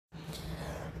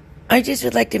I just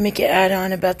would like to make an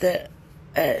add-on about the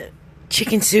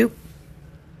chicken soup.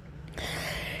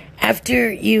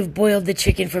 After you've boiled the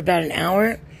chicken for about an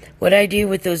hour, what I do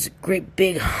with those great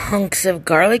big hunks of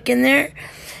garlic in there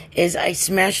is I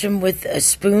smash them with a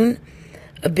spoon,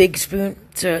 a big spoon,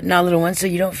 so not a little one, so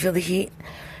you don't feel the heat,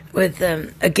 with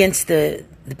against the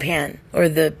pan or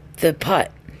the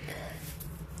pot.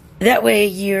 That way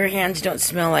your hands don't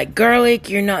smell like garlic.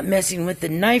 You're not messing with the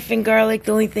knife and garlic.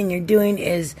 The only thing you're doing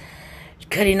is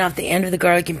cutting off the end of the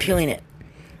garlic and peeling it.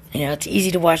 You know, it's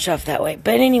easy to wash off that way.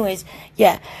 But anyways,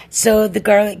 yeah, so the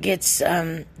garlic gets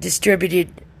distributed,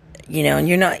 you know, and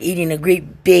you're not eating a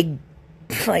great big,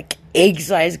 like,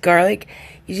 egg-sized garlic.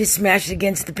 You just smash it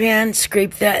against the pan,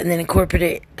 scrape that, and then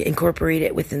incorporate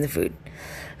it within the food.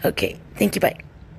 Okay, thank you, bye.